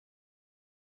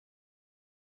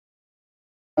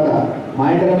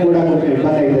Monitoring కూడా కొంచెం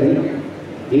ఇబ్బంది అవుతుంది.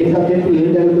 ఏ సబ్జెక్టు ఏం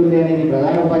జరుగుతుంది అనేది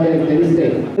ప్రధాన ఉపాధ్యాయులకు తెలిస్తే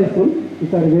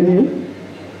ఈసారి వెన్యూ.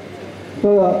 సో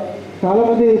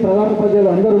చాలామంది ప్రధాన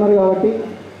ఉపాధ్యాయులు అందరూ ఉన్నారు కాబట్టి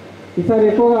ఈసారి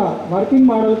ఎక్కువగా వర్కింగ్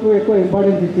మోడల్కు ఎక్కువ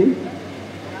ఇంపార్టెన్స్ ఇచ్చి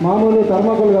మామూలు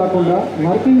థర్మాకోల్ కాకుండా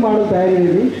వర్కింగ్ మోడల్ తయారు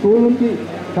చేసి స్కూల్ నుంచి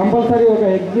కంపల్సరీ ఒక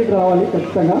ఎగ్జిట్ రావాలి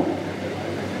ఖచ్చితంగా.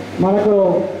 మనకు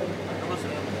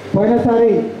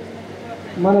పోయినసారి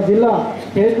మన జిల్లా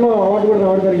స్టేట్లో అవార్డు కూడా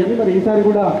రావడం జరిగింది. మరి ఈసారి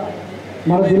కూడా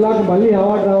మన జిల్లాకు మళ్ళీ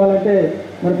అవార్డు రావాలంటే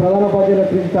మరి ప్రధాన ఉపాధ్యాయుల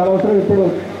కృషి చాలా అవసరం. ఇప్పుడు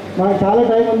మనకు చాలా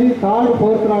టైం ఉంది, 3rd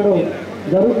 4th నాడు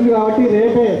జరుగుతుంది కాబట్టి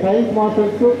రేపే science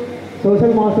masters,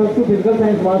 social masters, physical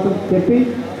science masters చెప్పి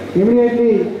ఇమీడియట్లీ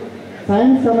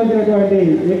సైన్స్ సంబంధించినటువంటి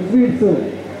ఎగ్జిబిట్స్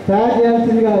తయారు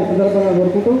చేయాల్సిందిగా ఈ సందర్భంగా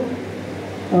కోరుకుంటూ,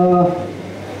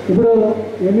 ఇప్పుడు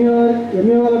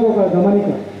ఎంఈఓలకు ఒక గమనిక,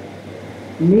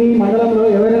 మీ మండలంలో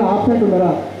ఎవరైనా ఆబ్సెంట్ ఉన్నారా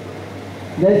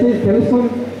దయచేసి తెలుసుకొని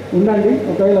ఉండండి.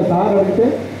 ఒకవేళ సార్ అడిగితే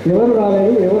ఎవరు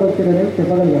రాలేదు ఎవరు వచ్చిరనేది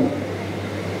చెప్పగలిగాను.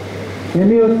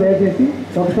 ఎంఈఓ దయచేసి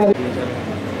ఒకసారి.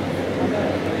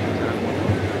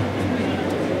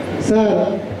 సార్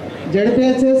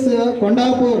జడ్పిహెచ్ఎస్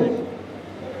కొండాపూర్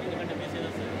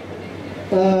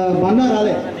మన్నా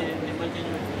రాలే,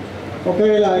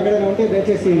 ఒకవేళ ఎక్కడైనా ఉంటే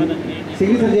దయచేసి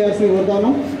సిగ్నేచర్ చేయాల్సి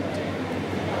కోరుతాను.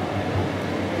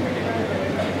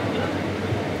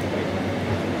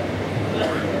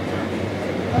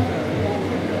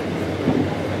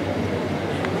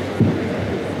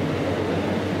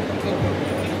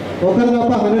 ఒకరు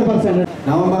తప్ప 100%.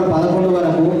 నవంబర్ 11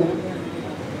 వరకు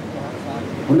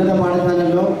ఉన్నత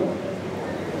పాఠశాలల్లో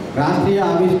రాష్ట్రీయ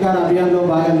ఆవిష్కార అభియాన్లో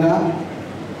భాగంగా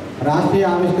రాష్ట్రీయ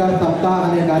ఆవిష్కార సప్తాహ్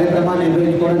అనే కార్యక్రమాన్ని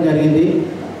నిర్వహించుకోవడం జరిగింది.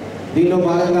 దీనిలో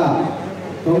భాగంగా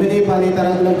 9, 10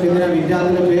 తరగతులకు చెందిన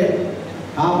విద్యార్థులపై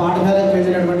ఆ పాఠశాలకు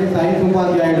చెందినటువంటి సైన్స్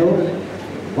ఉపాధ్యాయుడు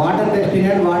water testing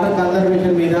and water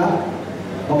conservation మీద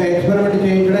ఒక ఎక్స్పెరిమెంట్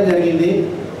చేయించడం జరిగింది.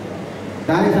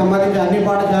 దానికి సంబంధించి అన్ని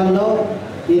పాఠశాలల్లో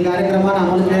ఈ కార్యక్రమాన్ని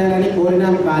అమలు చేయాలని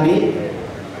కోరినాం. కానీ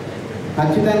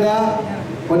ఖచ్చితంగా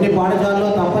కొన్ని పాఠశాలలో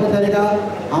తప్పనిసరిగా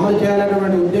అమలు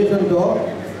చేయాలన్నటువంటి ఉద్దేశంతో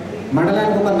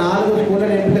మండలానికి ఒక 4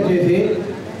 స్కూళ్ళను ఎంపిక చేసి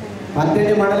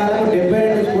 18 మండలాలకు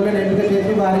 72 స్కూళ్ళను ఎంపిక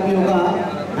చేసి వారికి ఒక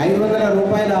 500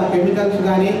 రూపాయల కెమికల్స్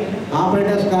కానీ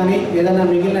ఆపరేటర్స్ కానీ ఏదైనా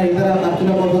మిగిలిన ఇతర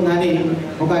ఖర్చుల కోసం కానీ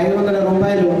ఒక 500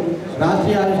 రూపాయలు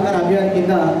రాష్ట్రీయ ఆవిష్కార అభియాన్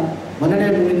కింద మొన్ననే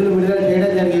నిధులు విడుదల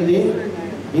చేయడం జరిగింది.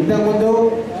 ఇంతకుముందు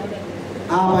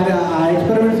ఆ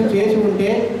ఎక్స్పెరిమెంట్స్ చేసి ఉంటే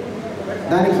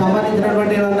దానికి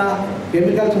సంబంధించినటువంటి ఏమన్నా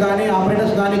కెమికల్స్ కానీ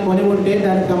ఆపరేటర్స్ కానీ కొని ఉంటే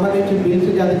దానికి సంబంధించి బిల్స్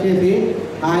జత చేసి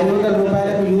ఆ 500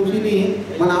 రూపాయలకు యూసీని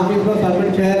మన ఆఫీస్లో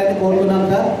సబ్మిట్ చేయాలని కోరుతున్నాం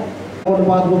సార్. అకౌంట్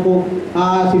పాస్బుక్, ఆ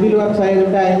సివిల్ వర్క్ సైజ్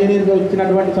ఉంటే ఆ ఇంజనీర్కి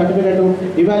వచ్చినటువంటి సర్టిఫికేట్,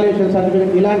 ఇవాల్యుయేషన్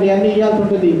సర్టిఫికేట్ ఇలాంటివన్నీ ఇవ్వాల్సి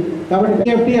ఉంటుంది. కాబట్టి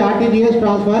సేఫ్టీ ఆర్టీజీఎస్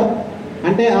ట్రాన్స్ఫర్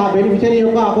అంటే ఆ బెనిఫిషరీ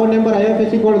యొక్క అకౌంట్ నెంబర్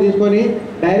ఐఎఫ్ఎస్సి కోడ్ తీసుకొని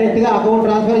డైరెక్ట్గా అకౌంట్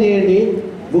ట్రాన్స్ఫర్ చేయండి.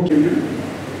 బుక్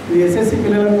ఇది ఎస్ఎస్సి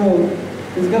పిల్లలకు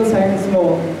ఫిజికల్ సైన్స్లో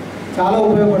చాలా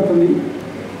ఉపయోగపడుతుంది.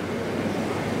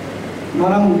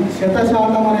 మనం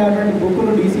 100% అనేటువంటి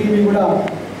బుక్కులు డీసీబీ కూడా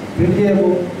ప్రింట్ చేయడం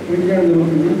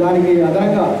జరుగుతుంది. దానికి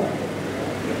అదనంగా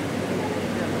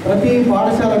ప్రతి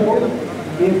పాఠశాలకు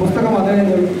ఈ పుస్తకం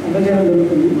అందజేయడం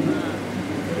జరుగుతుంది.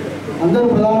 అందరూ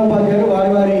ప్రధాన ఉపాధ్యాయులు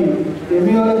వారి వారి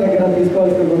ఎంఈఓల దగ్గర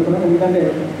తీసుకోవాల్సిన కోరుతున్నాం. ఎందుకంటే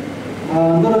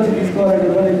అందరూ వచ్చి తీసుకోవాలంటే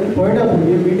ఇబ్బంది.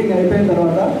 పోయేటప్పుడు ఈ మీటింగ్ అయిపోయిన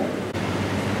తర్వాత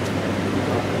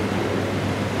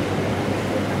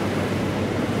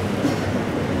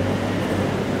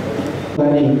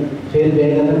షేర్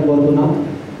చేయగలని కోరుతున్నాం.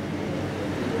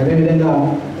 అదేవిధంగా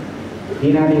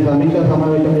ఈనాటి సమీక్షా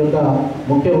సమావేశం యొక్క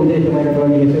ముఖ్య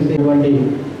ఉద్దేశమైనటువంటి ఎస్ఎస్సి వంటి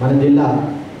మన జిల్లా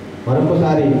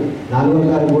మరొకసారి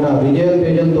 4వసారి కూడా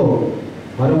విజయోత్తేజంతో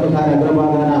మరొకసారి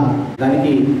అగ్రభాగాన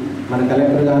దానికి మన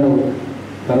కలెక్టర్ గారు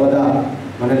సర్వదా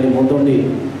మనల్ని ముందుండి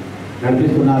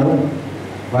నడిపిస్తున్నారు.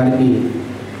 వారికి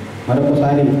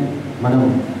మరొకసారి మనం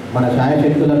మన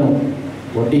శాయశక్తులను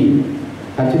ఒడ్డి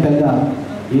ఖచ్చితంగా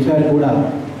ఈసారి కూడా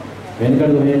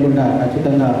వెనుకడుగు వేయకుండా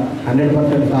ఖచ్చితంగా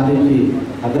 100% సాధించి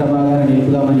అగ్రభాగాన్ని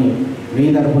నిలుపుదామని మీ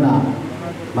తరఫున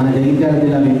మన జగిత్యాల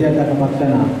జిల్లా విద్యాశాఖ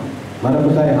పక్షాన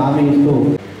మరొకసారి హామీ ఇస్తూ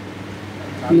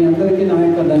మీ అందరికీ నా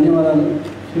యొక్క ధన్యవాదాలు,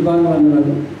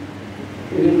 శుభాకాంక్షలు.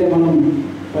 ఎందుకంటే మనం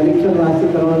పరీక్షలు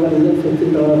రాసిన తర్వాత రిజల్ట్స్ వచ్చిన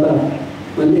తర్వాత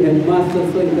మళ్ళీ హెడ్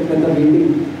మాస్టర్స్తో ఇంత పెద్ద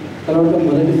మీటింగ్ కలవడం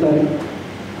మొదటిసారి.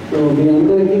 సో మీ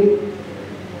అందరికీ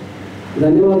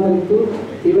ధన్యవాదాలు.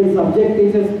 ఈవెన్ సబ్జెక్ట్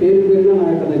టీచర్స్ పేరు పేరుగా నా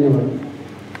యొక్క ధన్యవాదాలు.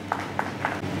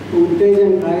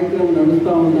 ఉత్తేజం కార్యక్రమం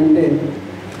నడుస్తూ ఉందంటే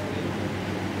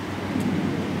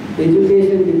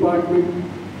ఎడ్యుకేషన్ డిపార్ట్మెంట్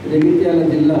జగిత్యాల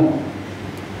జిల్లా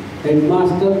హెడ్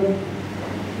మాస్టర్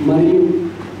మరియు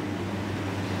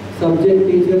సబ్జెక్ట్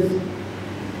టీచర్స్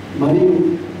మరియు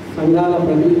సంఘాల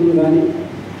ప్రతినిధులు కానీ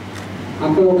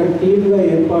అక్కడ ఒక టీమ్గా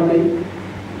ఏర్పాటై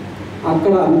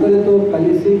అక్కడ అందరితో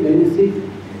కలిసి మెలిసి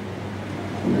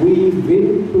వీ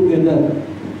విన్ టుగెదర్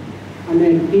అనే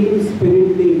టీమ్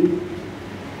స్పిరిట్ని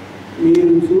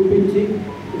మీరు చూపించి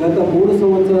గత 3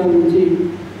 సంవత్సరాల నుంచి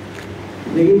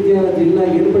జగిత్యాల జిల్లా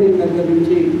ఏర్పడిన దగ్గర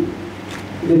నుంచి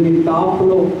దీన్ని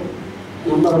టాప్లో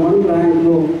నంబర్ 1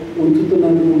 ర్యాంక్లో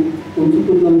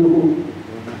ఉంచుతున్నందుకు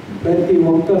ప్రతి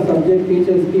ఒక్క సబ్జెక్ట్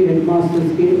టీచర్స్కి హెడ్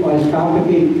మాస్టర్స్కి వాళ్ళ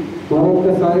స్టాఫ్కి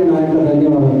మరొక్కసారి నా యొక్క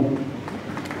ధన్యవాదాలు.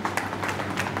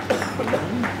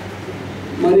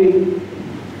 మరి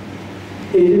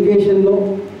ఎడ్యుకేషన్లో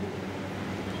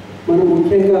మనం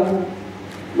ముఖ్యంగా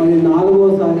మరి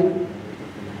 4వసారి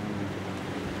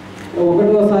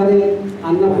 1వసారి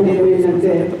అన్నప్పుడు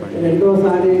ఏమైందంటే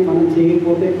 2వసారి మనం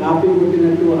చేయకపోతే కాపీ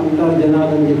కొట్టినట్టు అంటారు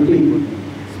జనాలని చెప్పి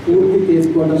స్ఫూర్తి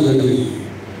తీసుకోవడం జరిగింది.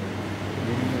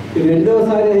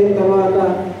 2వసారి అయిన తర్వాత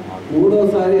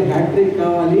 3వసారి హ్యాట్రిక్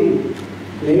కావాలి,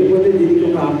 లేకపోతే దీనికి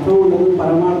ఒక అర్థం ఉండదు,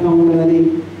 పరమార్థం ఉండదని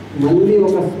మళ్ళీ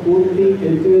ఒక స్ఫూర్తి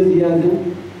ఎంతూజియాజం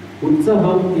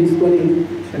ఉత్సాహం తీసుకొని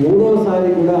 3వసారి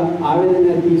కూడా ఆ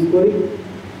విధంగా తీసుకొని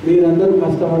మీరందరూ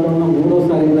కష్టపడడం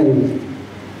 3వసారి కూడా అయింది.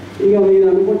 ఇక మీరు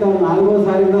అనుకుంటారు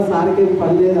 4వసారి కూడా సార్కి ఏం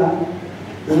పని లేదా,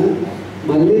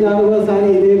 మళ్ళీ 4వసారి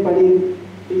ఇదే పని,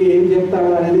 ఇక ఏం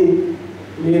చెప్తాడు అనేది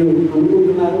మీరు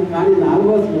అనుకుంటున్నారు. కానీ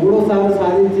 3వసారి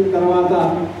సాధించిన తర్వాత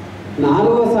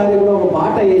 4వసారి కూడా ఒక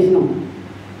బాట వేసినాం,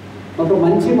 ఒక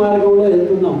మంచి మార్గంలో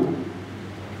వెళ్తున్నాం,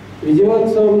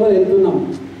 విజయోత్సవంలో వెళ్తున్నాం.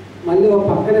 మళ్ళీ ఒక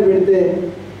పక్కన పెడితే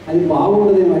అది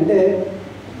బాగుండదేమంటే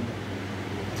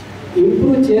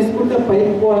ఇంప్రూవ్ చేసుకుంటే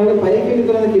పైకి పోవాలని పైకి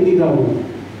వెళ్తున్నది కిందికి రాకూడదు.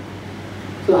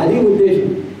 సో అది ఉద్దేశం.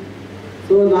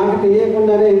 సో నాకు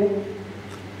తెలియకుండానే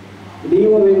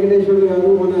డిఓ వెంకటేశ్వర్ గారు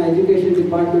మన ఎడ్యుకేషన్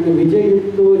డిపార్ట్మెంట్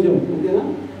విజయోత్సవం అంతేనా,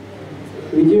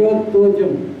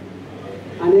 విజయోత్సవం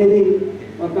అనేది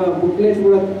ఒక బుక్లెట్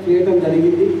కూడా చేయడం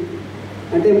జరిగింది.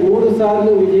 అంటే 3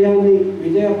 సార్లు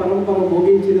విజయ పరంపర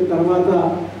ముగించిన తర్వాత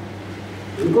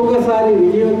ఇంకొకసారి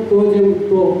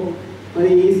విజయోత్సవంతో మరి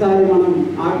ఈసారి మనం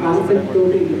ఆ కాన్సెప్ట్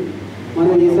తోటి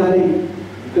మనం ఈసారి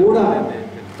కూడా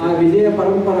ఆ విజయ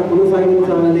పరంపర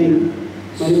కొనసాగించాలని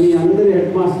మరి మీ అందరి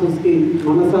హెడ్ మాస్టర్స్కి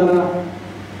మనసారా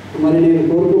మరి నేను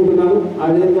కోరుకుంటున్నాను. ఆ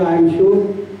విధంగా ఐఎమ్ షూర్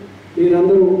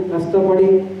మీరందరూ కష్టపడి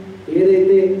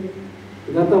ఏదైతే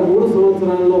గత 3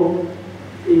 సంవత్సరాల్లో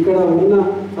ఇక్కడ ఉన్న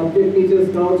సబ్జెక్ట్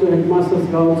టీచర్స్ కావచ్చు, హెడ్ మాస్టర్స్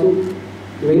కావచ్చు,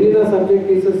 వెళ్ళిన సబ్జెక్ట్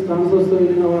టీచర్స్ ట్రాన్స్ఫర్స్తో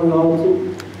వెళ్ళిన వారు కావచ్చు,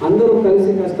 అందరూ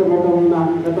కలిసి కష్టపడడం ఉన్న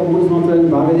గత 3 సంవత్సరాలు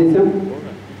బాగా చేశాం.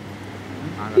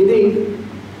 ఇది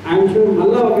ఐఎమ్ షూర్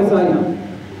మళ్ళా ఒకసారి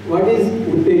వాట్ ఈజ్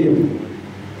ఉత్తేజం,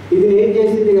 ఇది నేను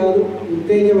చేసింది కాదు.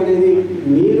 ఉత్తేజం అనేది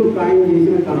మీరు ఖాయం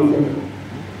చేసిన కాన్సెప్ట్,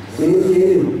 నేను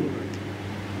చేయలేదు.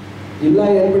 జిల్లా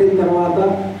ఏర్పడిన తర్వాత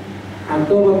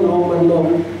అక్టోబర్ నవంబర్లో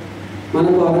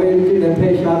మనకు 60 నుంచి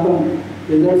 70%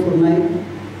 రిజల్ట్స్ ఉన్నాయి.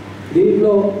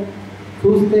 దీంట్లో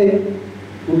చూస్తే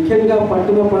ముఖ్యంగా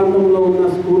పట్టణ ప్రాంతంలో ఉన్న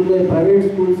స్కూళ్ళే, ప్రైవేట్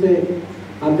స్కూల్సే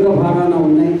అగ్రభాగాన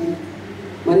ఉన్నాయి.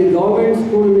 మరి గవర్నమెంట్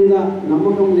స్కూల్ మీద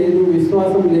నమ్మకం లేదు,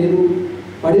 విశ్వాసం లేదు,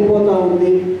 పడిపోతూ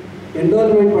ఉంది,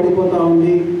 ఎన్రోల్మెంట్ పడిపోతూ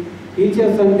ఉంది.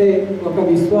 టీచర్స్ అంటే ఒక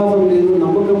విశ్వాసం లేదు,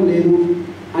 నమ్మకం లేదు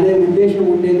అనే ఉద్దేశం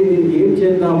ఉండేది. దీనికి ఏం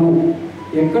చేద్దాము,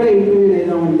 ఎక్కడ ఇంప్రూవ్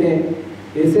అయిదామంటే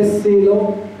ఎస్ఎస్సిలో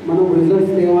మనం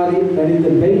రిజల్ట్స్ తేవాలి. That is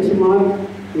the bench mark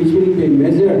which will be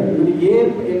measured. మనం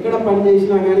ఎక్కడ పని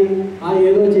చేసినా కానీ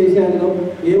ఏదో చేశారో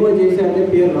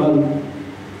పేరు రాదు.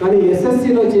 కానీ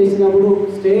ఎస్ఎస్సిలో చేసినప్పుడు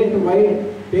స్టేట్ వైడ్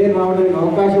పేరు రావడానికి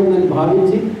అవకాశం ఉందని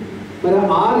భావించి మరి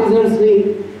ఆ రిజల్ట్స్ని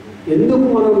ఎందుకు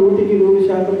మనం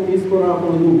 100%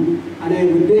 తీసుకురాకూడదు అనే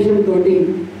ఉద్దేశంతో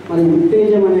మరి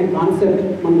ఉత్తేజం అనే కాన్సెప్ట్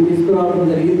మనం తీసుకురావడం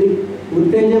జరిగింది.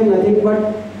 ఉత్తేజం నథింగ్ బట్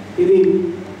ఇది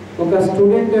ఒక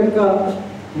స్టూడెంట్ యొక్క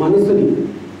మనసుని,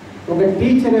 ఒక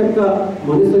టీచర్ యొక్క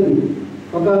మనసుని,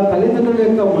 ఒక తల్లిదండ్రుల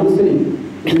యొక్క మనసుని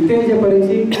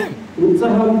ఉత్తేజపరిచి,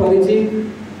 ఉత్సాహం పరిచి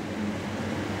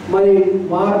మరి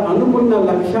వారు అనుకున్న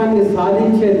లక్ష్యాన్ని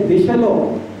సాధించే దిశలో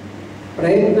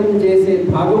ప్రయత్నం చేసే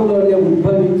భాగంలోనే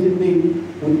ఉద్భవించింది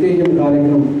ఉత్తేజం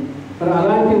కార్యక్రమం. మరి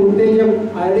అలాంటి ఉత్తేజం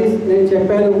ఆల్రెడీ నేను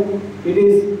చెప్పాను, ఇట్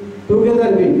ఈస్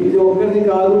టుగెదర్ విన్. ఇది ఒక్కరిది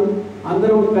కాదు,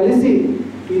 అందరం కలిసి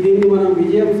దీన్ని మనం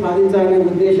విజయం సాధించాలనే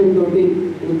ఉద్దేశంతో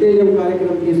ఉత్తేజం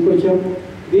కార్యక్రమం తీసుకొచ్చాం.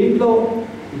 దీంట్లో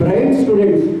bright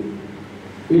students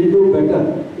will do better,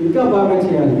 ఇంకా బాగా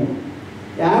చేయాలి.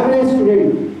 యావరేజ్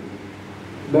స్టూడెంట్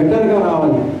బెటర్గా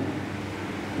రావాలి.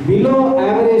 Below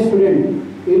average student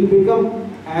will become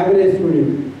average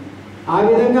student. ఆ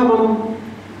విధంగా మనం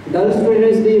డల్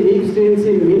స్టూడెంట్స్ని, వీక్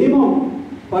స్టూడెంట్స్ని మినిమం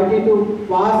 42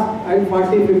 పాస్ అండ్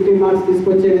 40-50 మార్క్స్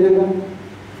తీసుకొచ్చే విధంగా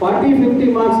 40-50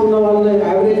 మార్క్స్ ఉన్న వాళ్ళని,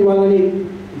 యావరేజ్ వాళ్ళని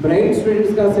బ్రైట్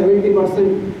స్టూడెంట్స్గా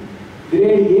 70%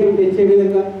 గ్రేడ్ ఏ తెచ్చే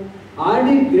విధంగా,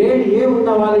 ఆల్రెడీ గ్రేడ్ ఏ ఉన్న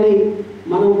వాళ్ళని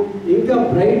మనం ఇంకా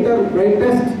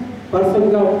బ్రైటెస్ట్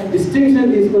పర్సన్గా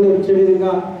డిస్టింక్షన్ తీసుకొని వచ్చే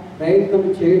విధంగా ప్రయత్నం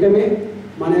చేయటమే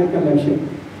మన యొక్క లక్ష్యం.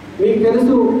 మీకు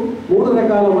తెలుసు 3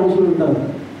 రకాల మనుషులు ఉంటారు.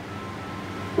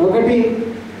 ఒకటి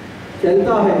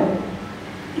చల్తా హై,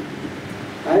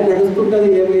 ఆయన నడుస్తుంటుంది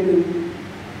ఏమైతుంది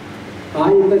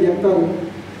ఇంత చెప్తారు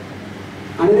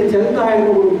అనేది చల్తా హై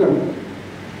అని ఉంటాడు.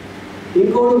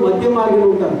 ఇంకోడు మధ్య మార్గంలో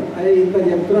ఉంటారు, అదే ఇంత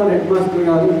చెప్తున్నారు హెడ్ మాస్టర్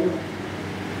గారు,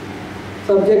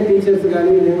 సబ్జెక్ట్ టీచర్స్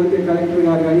కానీ లేకపోతే కలెక్టర్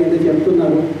గారు కానీ ఇంత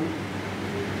చెప్తున్నారు,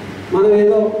 మనం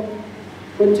ఏదో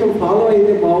కొంచెం ఫాలో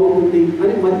అయితే బాగుంటుంది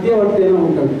అని మధ్యవర్తిగా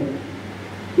ఉంటాడు.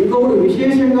 ఇంకొకటి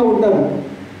విశేషంగా ఉంటారు,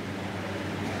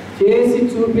 చేసి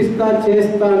చూపిస్తా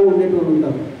చేస్తా అని ఉండేటోళ్ళు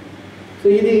ఉంటారు. సో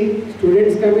ఇది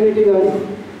స్టూడెంట్స్ కమ్యూనిటీ కానీ,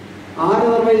 ఆర్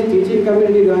అదర్వైజ్ టీచింగ్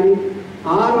కమ్యూనిటీ కానీ,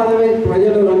 ఆర్ అదర్వైజ్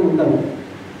ప్రజలు కానీ ఉంటారు.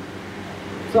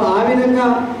 సో ఆ విధంగా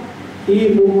ఈ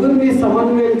ముగ్గురిని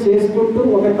సమన్వయం చేసుకుంటూ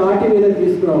ఒక తాటి మీద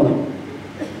తీసుకురావాలి.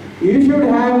 You should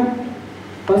have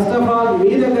first of all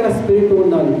మీ దగ్గర స్పిరిట్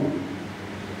ఉండాలి.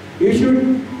 You should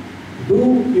do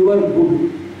your good,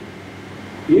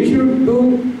 you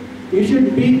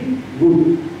should be good,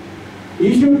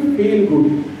 you should feel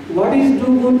good. What is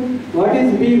do good, what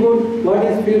is be good, what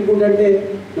is feel good అంటే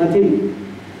nothing.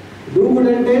 Do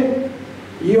good అంటే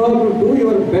you have to do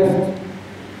your best.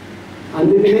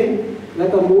 అందుకనే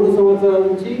గత 3 సంవత్సరాల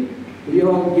నుంచి you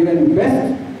have given best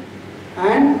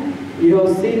and you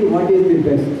have seen what is the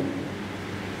best.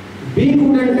 Be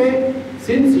good అంటే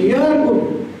since you are good,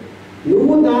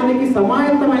 నువ్వు దానికి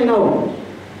సమాయత్తమైనావు,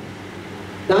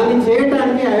 దాన్ని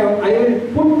చేయటానికి I will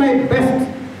put my best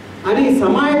అని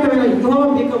సమాయత్తమైన యూ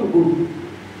హ్యావ్ బికమ్ గుడ్.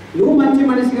 నువ్వు మంచి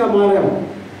మనిషిగా మారావు,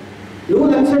 నువ్వు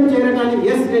లక్ష్యం చేరడానికి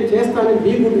ఎస్ నేను చేస్తాను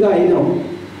బీ గుడ్గా అయినావు.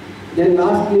 Then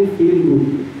lastly feel good.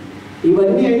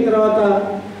 ఇవన్నీ అయిన తర్వాత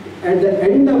at the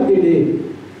end of the day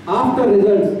after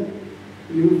results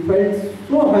you felt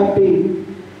so happy,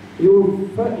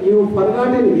 you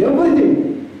forgotten everything.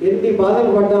 ఎన్ని బాధలు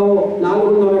పడ్డావో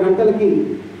 4:30 గంటలకి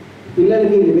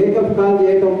పిల్లలకి వేకప్ కాల్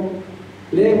చేయటం,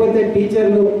 లేకపోతే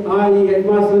టీచర్లు ఈ హెడ్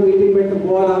మాస్టర్ మీటింగ్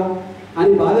పెట్టకపోవాలా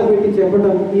అని బాధ పెట్టి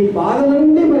చెప్పటం, ఈ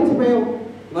బాధలన్నీ మర్చిపోయాం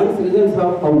once results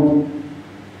of out.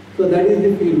 So that is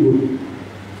the feel good.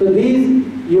 So these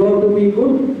you have to be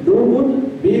good, do good,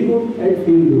 be good and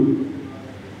feel good.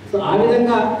 So ఆ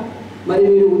విధంగా మరి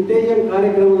మీరు ఉత్తేజం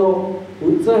కార్యక్రమంలో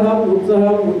ఉత్సాహం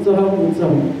ఉత్సాహం ఉత్సాహం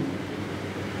ఉత్సాహం.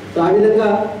 సో ఆ విధంగా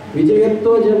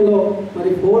విజయోత్తేజంలో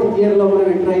మరి 4th ఇయర్లో మనం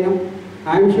ఎంటర్ అయినాం.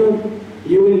 I'm sure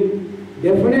you will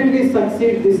definitely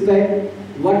succeed this time.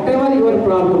 What ever your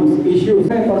problems issues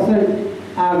 5%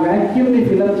 ఆ వ్యాక్యూమ్ని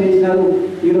ఫిల్అప్ చేసినారు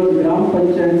ఈరోజు గ్రామ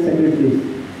పంచాయత్ సెక్రటరీస్.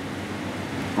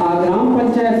 ఆ గ్రామ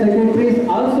Panchayat secretaries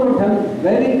also done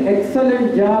very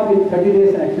excellent job in 30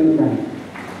 days action plan.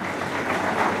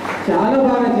 చాలా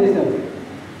బాగా చేశారు.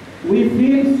 We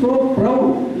feel so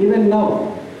proud even now.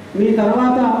 మీ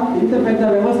తర్వాత ఇంత పెద్ద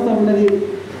వ్యవస్థ ఉన్నది,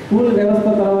 స్కూల్ వ్యవస్థ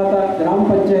తర్వాత గ్రామ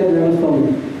పంచాయత్ వ్యవస్థ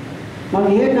ఉంది. మాకు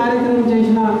ఏ కార్యక్రమం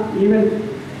చేసినా even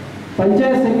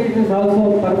Panchayat secretaries also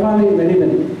performing very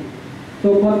well. So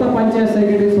కొత్త పంచాయత్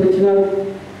సెక్రటరీస్ వచ్చినారు,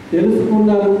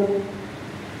 తెలుసుకున్నారు,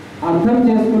 అర్థం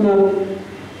చేసుకున్నారు.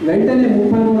 వెంటనే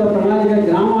 30 ప్రణాళిక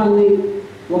గ్రామాల్ని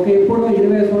ఒక ఎప్పుడో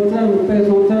 20 సంవత్సరాలు 30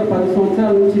 సంవత్సరాలు 10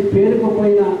 సంవత్సరాల నుంచి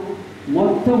పేరుకుపోయిన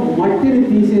మొత్తం మట్టిని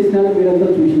తీసేసినారు,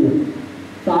 మీరందరూ చూసినారు.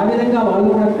 సో ఆ విధంగా వాళ్ళు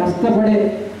కూడా కష్టపడే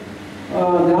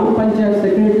గ్రామ Panchayat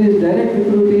secretaries, direct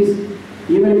recruitees,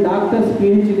 even doctors,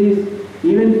 PhDs,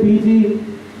 even PG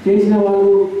చేసిన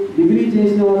వాళ్ళు, డిగ్రీ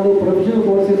చేసిన వాళ్ళు, ప్రొఫెషనల్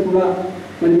కోర్సెస్ కూడా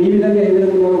మరి మీ విధంగా ఏ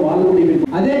విధంగా ఉన్నారో వాళ్ళు కూడా.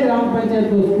 అదే గ్రామ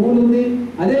పంచాయత్లో స్కూల్ ఉంది,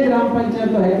 అదే గ్రామ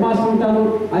పంచాయత్లో హెడ్ మాస్టర్ ఉంటారు,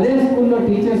 అదే స్కూల్లో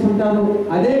టీచర్స్ ఉంటారు,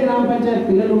 అదే గ్రామ పంచాయత్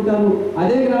పిల్లలు ఉంటారు,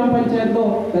 అదే గ్రామ పంచాయత్లో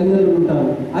తల్లిదండ్రులు ఉంటారు,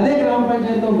 అదే గ్రామ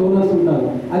పంచాయత్లో డోనర్స్ ఉంటారు,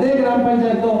 అదే గ్రామ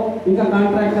పంచాయత్లో ఇంకా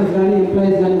కాంట్రాక్టర్స్ కానీ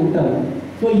ఎంప్లాయీస్ కానీ ఉంటారు.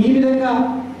 సో ఈ విధంగా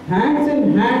hands and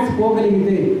hands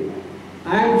పోగలిగితే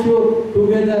I'm sure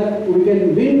together we can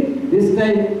win this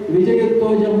time.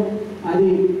 విజయోత్తేజం అది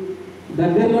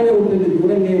దగ్గరలోనే ఉంటుంది,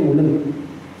 దూరంగా ఏమి ఉండదు.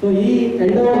 సో ఈ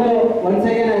ఎండవర్లో once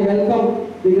again I welcome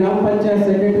the గ్రామ Panchayat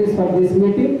secretaries for this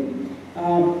meeting.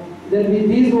 Then with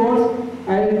these words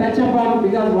I will touch upon,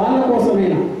 because వాళ్ళ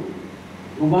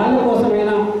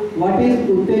కోసమైనా వాట్ ఈస్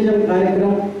ఉత్తేజం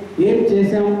కార్యక్రమం ఏం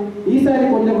చేసాం, ఈసారి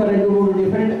కొన్ని ఒక 2-3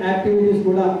 డిఫరెంట్ యాక్టివిటీస్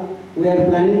కూడా వీఆర్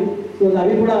ప్లానింగ్. సో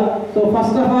అవి కూడా. So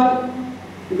first of all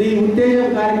the ఉత్తేజం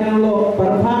కార్యక్రమంలో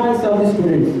performance of the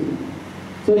students.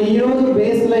 So ఈరోజు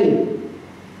base line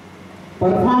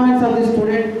performance of the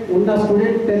student, ఉన్న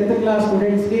స్టూడెంట్ 10th class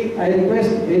స్టూడెంట్స్కి I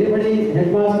request anybody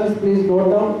head masters please note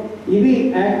down ఇవి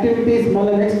activities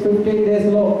మళ్ళీ next 15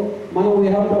 డేస్లో మనం we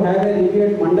have to have a review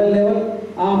at mandal level.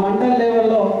 ఆ మండల్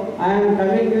లెవెల్లో I'm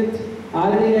coming with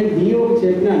already నేను డిఓకి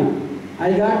చెప్పినాను.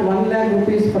 I got 1 lakh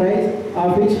rupees prize,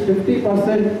 of which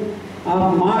 50% of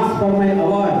marks for my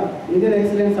award, Indian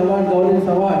Excellence Award, Governance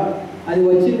Award. అది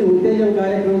వచ్చింది ఉత్తేజం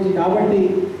కార్యక్రమం నుంచి. కాబట్టి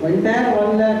entire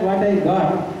 1 lakh what I got,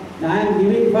 I am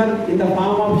giving for in the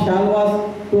form of shalwas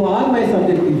to all my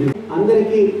subject teachers.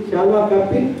 అందరికీ షాల్వా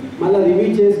కప్పి మళ్ళీ review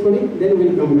చేసుకొని then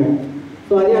will come back.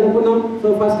 So అది అనుకున్నాం. So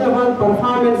first of all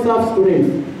performance of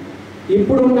students.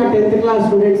 ఇప్పుడున్న 10th class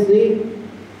స్టూడెంట్స్ని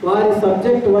వారి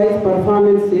subject wise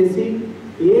performance చేసి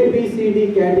ఏబిసిడి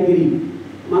కేటగిరీ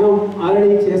మనం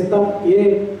ఆల్రెడీ చేస్తాం. ఏ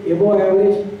above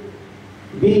average,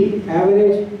 B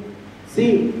average, C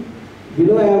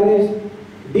below average,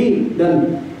 D done,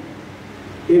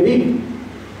 ఏ వీక్.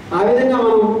 ఆ విధంగా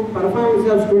మనం పర్ఫార్మెన్స్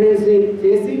ఆఫ్ స్టూడెంట్స్ని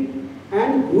చేసి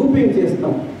అండ్ గ్రూపింగ్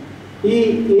చేస్తాం. ఈ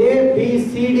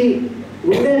ఏబిసిడి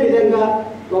ఉండే విధంగా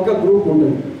ఒక గ్రూప్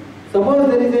ఉంటుంది. Suppose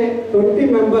there is a 20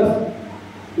 members,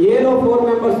 ఏలో 4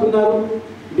 మెంబర్స్ ఉన్నారు,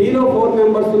 బిలో 4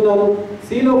 మెంబర్స్ ఉన్నారు,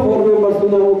 సిలో 4 మెంబర్స్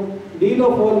ఉన్నారు, డిలో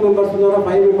 4 మెంబర్స్ ఉన్నారు,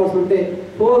 5 మెంబర్స్ ఉంటే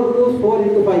 4 × 4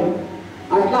 × 5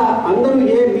 అట్లా అందరూ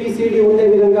ఏబిసిడి ఉండే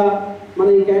విధంగా మన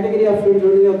ఈ కేటగిరీ ఆఫ్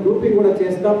స్టూడెంట్స్ గ్రూపింగ్ కూడా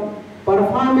చేస్తాం.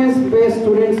 Performance based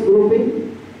students grouping.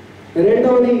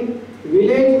 రెండవది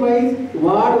village wise,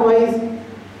 ward wise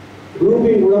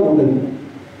grouping కూడా ఉంటుంది.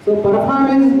 So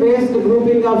performance based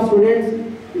grouping of students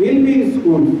will be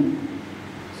schools.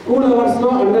 School అవర్స్లో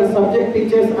అండర్ సబ్జెక్ట్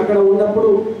టీచర్స్ అక్కడ ఉన్నప్పుడు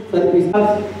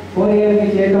చదివిస్తారు. 4 AM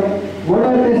చేయడం,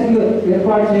 మోడల్ టెస్ట్లు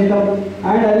ఏర్పాటు చేయడం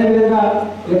అండ్ అదేవిధంగా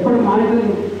ఎప్పుడు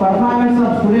monitoring performance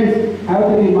of students have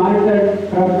to be monitored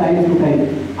from time to time.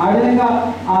 ఆ విధంగా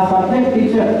ఆ subject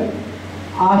teacher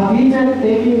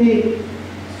taking the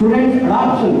students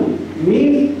adoption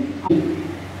means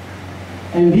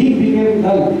and weak became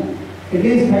dull, it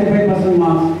is 35%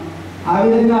 marks. ఆ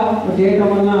విధంగా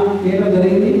చేయడం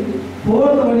జరిగింది.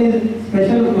 4th one is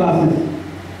special classes.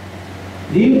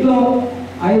 దీంట్లో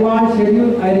I want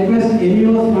schedule, I request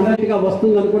ఎన్యూస్ మండలిగా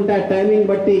వస్తుంది అనుకుంటే ఆ టైమింగ్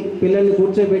బట్టి పిల్లల్ని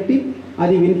కూర్చోబెట్టి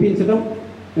అది వినిపించడం.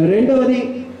 రెండవది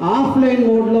ఆఫ్లైన్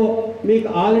మోడ్లో మీకు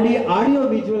ఆల్రెడీ ఆడియో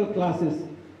విజువల్ క్లాసెస్,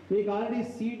 మీకు ఆల్రెడీ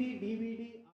CD DVD